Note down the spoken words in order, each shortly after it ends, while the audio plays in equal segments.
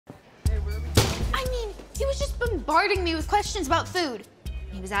He was just bombarding me with questions about food.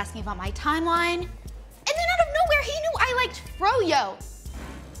 He was asking about my timeline. And then out of nowhere, he knew I liked froyo.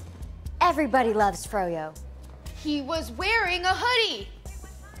 Everybody loves froyo. He was wearing a hoodie.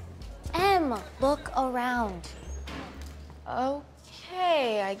 Em, look around.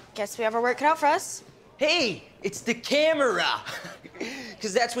 Okay, I guess we have our work cut out for us. Hey, it's the camera.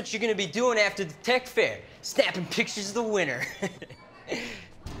 Because that's what you're going to be doing after the tech fair. Snapping pictures of the winner.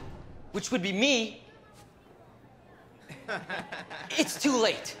 Which would be me. It's too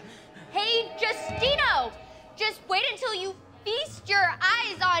late. Hey, Justino, just wait until you feast your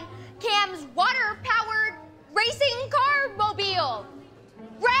eyes on Cam's water-powered racing car mobile.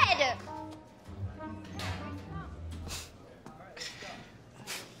 Red!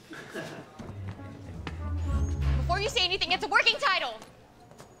 Before you say anything, it's a working title.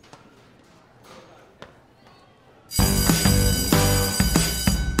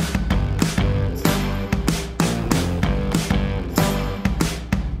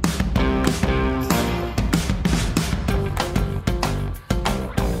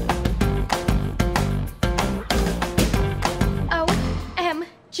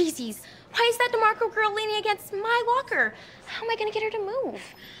 Jeezies, why is that DeMarco girl leaning against my locker? How am I gonna get her to move?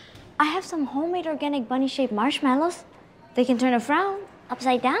 I have some homemade organic bunny-shaped marshmallows. They can turn a frown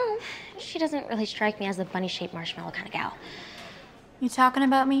upside down. She doesn't really strike me as the bunny-shaped marshmallow kind of gal. You talking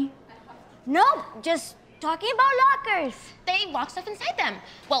about me? No, just talking about lockers. They lock stuff inside them.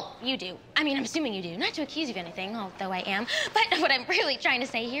 Well, you do. I mean, I'm assuming you do. Not to accuse you of anything, although I am. But what I'm really trying to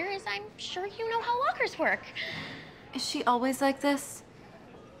say here is I'm sure you know how lockers work. Is she always like this?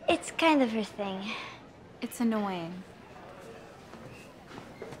 It's kind of her thing. It's annoying.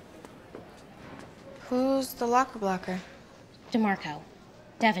 Who's the locker blocker? DeMarco.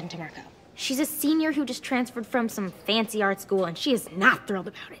 Devon DeMarco. She's a senior who just transferred from some fancy art school, and she is not thrilled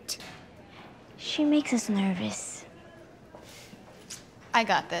about it. She makes us nervous. I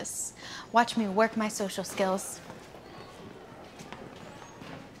got this. Watch me work my social skills.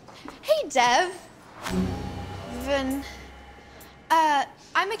 Hey, Dev.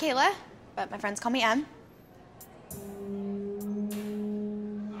 I'm McKeyla, but my friends call me Em.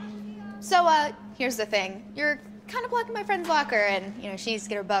 So, here's the thing. You're kind of blocking my friend's locker, and, you know, she needs to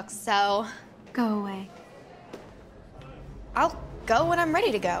get her bucks, so... Go away. I'll go when I'm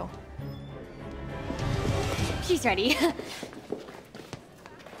ready to go. She's ready.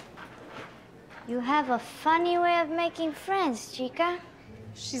 You have a funny way of making friends, chica.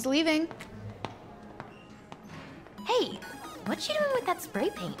 She's leaving. Hey, what's she doing with that spray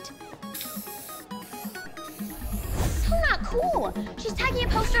paint? So not cool. She's tagging a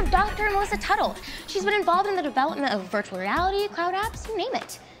poster of Dr. Melissa Tuttle. She's been involved in the development of virtual reality, cloud apps, you name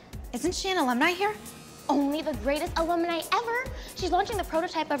it. Isn't she an alumni here? Only the greatest alumni ever. She's launching the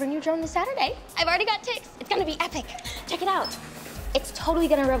prototype of her new drone this Saturday. I've already got ticks. It's gonna be epic. Check it out. It's totally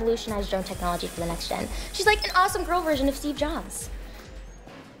gonna revolutionize drone technology for the next gen. She's like an awesome girl version of Steve Jobs.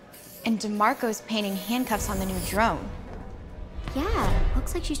 And DeMarco's painting handcuffs on the new drone. Yeah,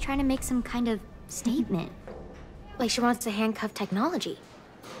 looks like she's trying to make some kind of statement. Like she wants to handcuff technology.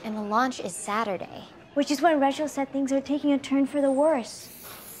 And the launch is Saturday, which is when Rachel said things are taking a turn for the worse.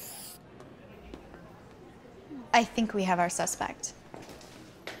 I think we have our suspect.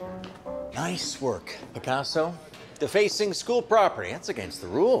 Nice work, Picasso. Defacing school property, that's against the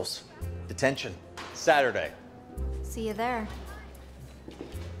rules. Detention, Saturday. See you there.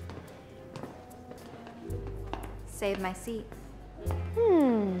 Save my seat.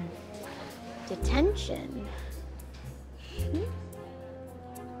 Detention.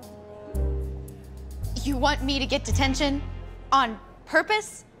 You want me to get detention? On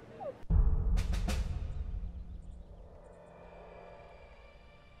purpose?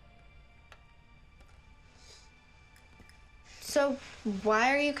 So,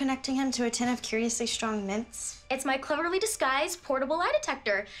 why are you connecting him to a tin of curiously strong mints? It's my cleverly disguised portable lie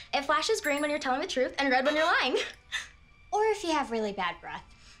detector. It flashes green when you're telling the truth and red when you're lying. Or if you have really bad breath.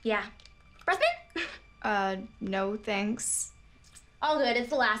 Yeah. Breath mint? No thanks. All good, it's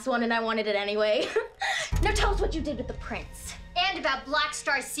the last one and I wanted it anyway. Now tell us what you did with the prints. And about Black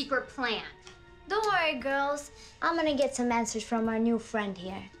Star's secret plan. Don't worry, girls. I'm gonna get some answers from our new friend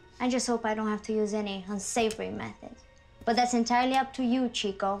here. I just hope I don't have to use any unsavory methods. But that's entirely up to you,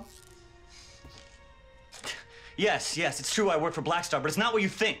 Chico. Yes, it's true I work for Black Star, but it's not what you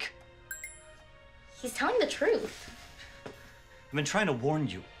think. He's telling the truth. I've been trying to warn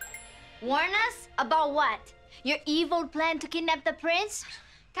you. Warn us? About what? Your evil plan to kidnap the prince?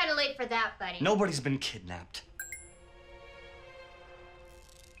 Kind of late for that, buddy. Nobody's been kidnapped.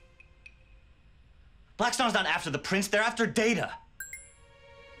 Black Star's not after the prince, they're after Data.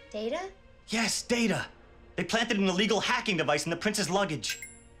 Data? Yes, Data. They planted an illegal hacking device in the prince's luggage.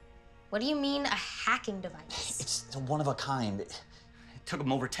 What do you mean, a hacking device? It's one of a kind. It took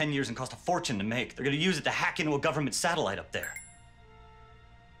them over 10 years and cost a fortune to make. They're gonna use it to hack into a government satellite up there.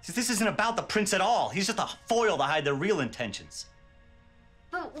 See, this isn't about the prince at all. He's just a foil to hide their real intentions.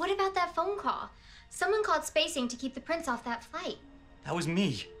 But what about that phone call? Someone called S.T.E.M to keep the prince off that flight. That was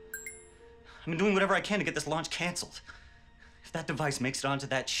me. I've been doing whatever I can to get this launch canceled. If that device makes it onto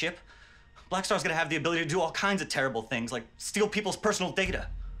that ship, Black Star's gonna have the ability to do all kinds of terrible things, like steal people's personal data.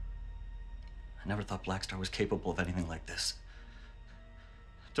 I never thought Black Star was capable of anything like this.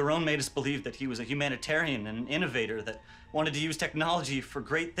 Devon made us believe that he was a humanitarian and an innovator that wanted to use technology for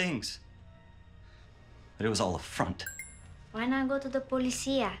great things. But it was all a front. Why not go to the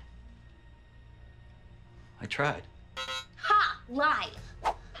policia? I tried. Ha! Lie!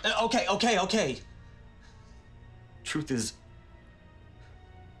 Okay. Truth is,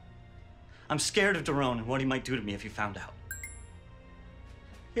 I'm scared of Devon and what he might do to me if he found out.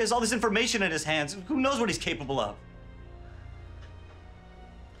 He has all this information in his hands. Who knows what he's capable of?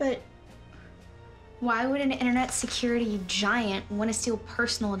 But why would an internet security giant want to steal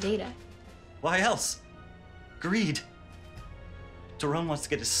personal data? Why else? Greed. Devon wants to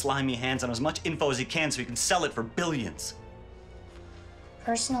get his slimy hands on as much info as he can so he can sell it for billions.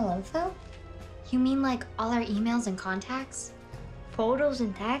 Personal info? You mean like all our emails and contacts? Photos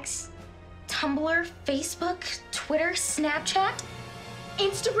and texts? Tumblr, Facebook, Twitter, Snapchat,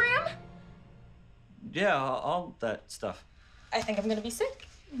 Instagram? Yeah, all that stuff. I think I'm gonna be sick.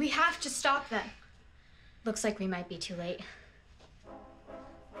 We have to stop them. Looks like we might be too late.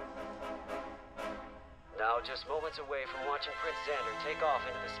 Now just moments away from watching Prince Xander take off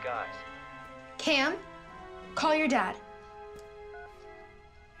into the skies. Cam, call your dad.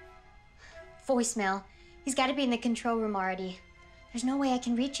 Voicemail. He's got to be in the control room already. There's no way I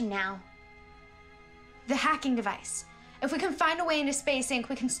can reach him now. The hacking device. If we can find a way into Space Inc.,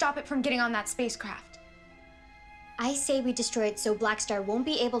 we can stop it from getting on that spacecraft. I say we destroy it so Black Star won't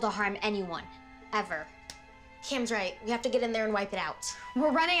be able to harm anyone. Ever. Cam's right. We have to get in there and wipe it out.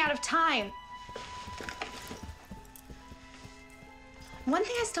 We're running out of time. One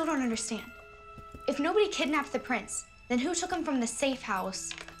thing I still don't understand. If nobody kidnapped the prince, then who took him from the safe house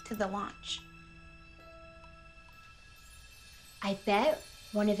to the launch? I bet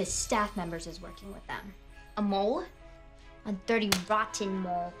one of his staff members is working with them. A mole? A dirty, rotten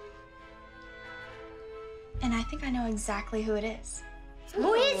mole. And I think I know exactly who it is.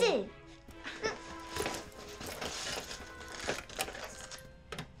 Who is it?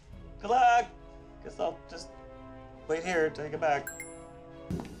 Good luck. Guess I'll just wait here till you get back.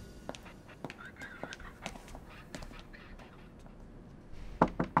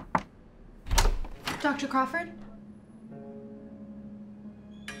 Dr. Crawford?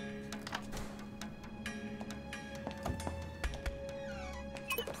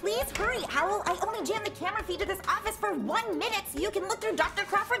 Please hurry, Owl. I only jammed the camera feed to this office for 1 minute so you can look through Dr.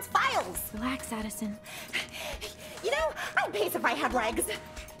 Crawford's files. Relax, Addison. You know, I'd pace if I had legs.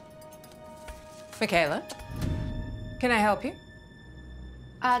 McKeyla, can I help you?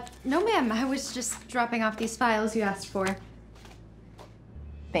 No ma'am, I was just dropping off these files you asked for.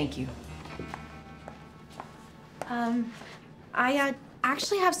 Thank you. I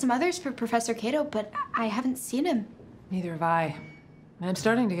actually have some others for Professor Cato, but I haven't seen him. Neither have I. I'm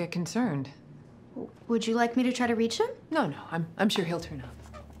starting to get concerned. Would you like me to try to reach him? No, I'm sure he'll turn up.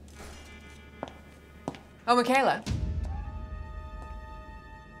 Oh, McKeyla.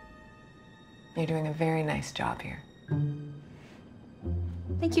 You're doing a very nice job here.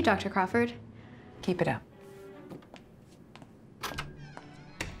 Thank you, Dr. Crawford. Keep it up.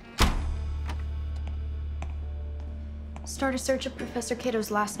 Start a search of Professor Cato's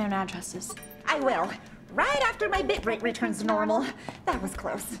last known addresses. I will. Right after my bitrate returns to normal. That was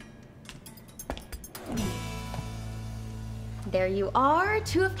close. There you are.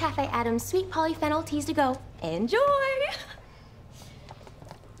 2 of Cafe Adam's sweet polyphenol teas to go. Enjoy!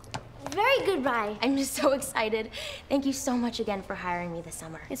 Very good, Rye. I'm just so excited. Thank you so much again for hiring me this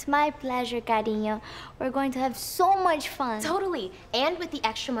summer. It's my pleasure, cariño. We're going to have so much fun. Totally. And with the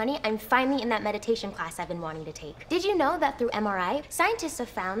extra money, I'm finally in that meditation class I've been wanting to take. Did you know that through MRI, scientists have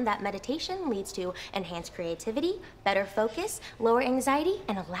found that meditation leads to enhanced creativity, better focus, lower anxiety,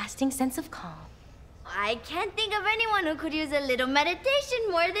 and a lasting sense of calm? I can't think of anyone who could use a little meditation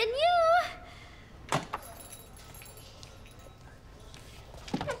more than you.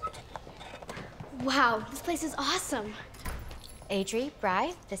 Wow, this place is awesome. Adri,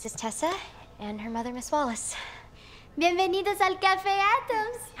 Bri, this is Tessa, and her mother, Miss Wallace. Bienvenidos al Café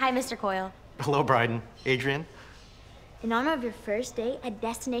Atoms. Hi, Mr. Coyle. Hello, Bryden. Adrienne. In honor of your first day at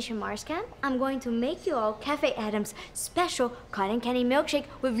Destination Mars Camp, I'm going to make you all Cafe Adams special cotton candy milkshake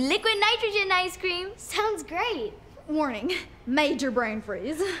with liquid nitrogen ice cream. Sounds great. Warning, major brain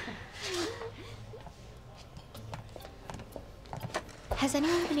freeze. Has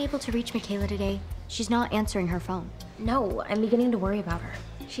anyone been able to reach McKeyla today? She's not answering her phone. No, I'm beginning to worry about her.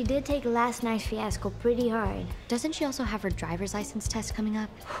 She did take last night's fiasco pretty hard. Doesn't she also have her driver's license test coming up?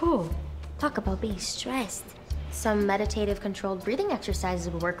 Whew. Talk about being stressed. Some meditative controlled breathing exercises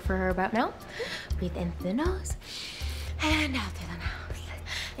would work for her about now. Breathe in through the nose and out through the nose.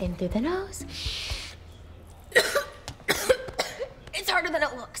 In through the nose. It's harder than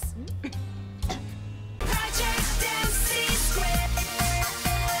it looks.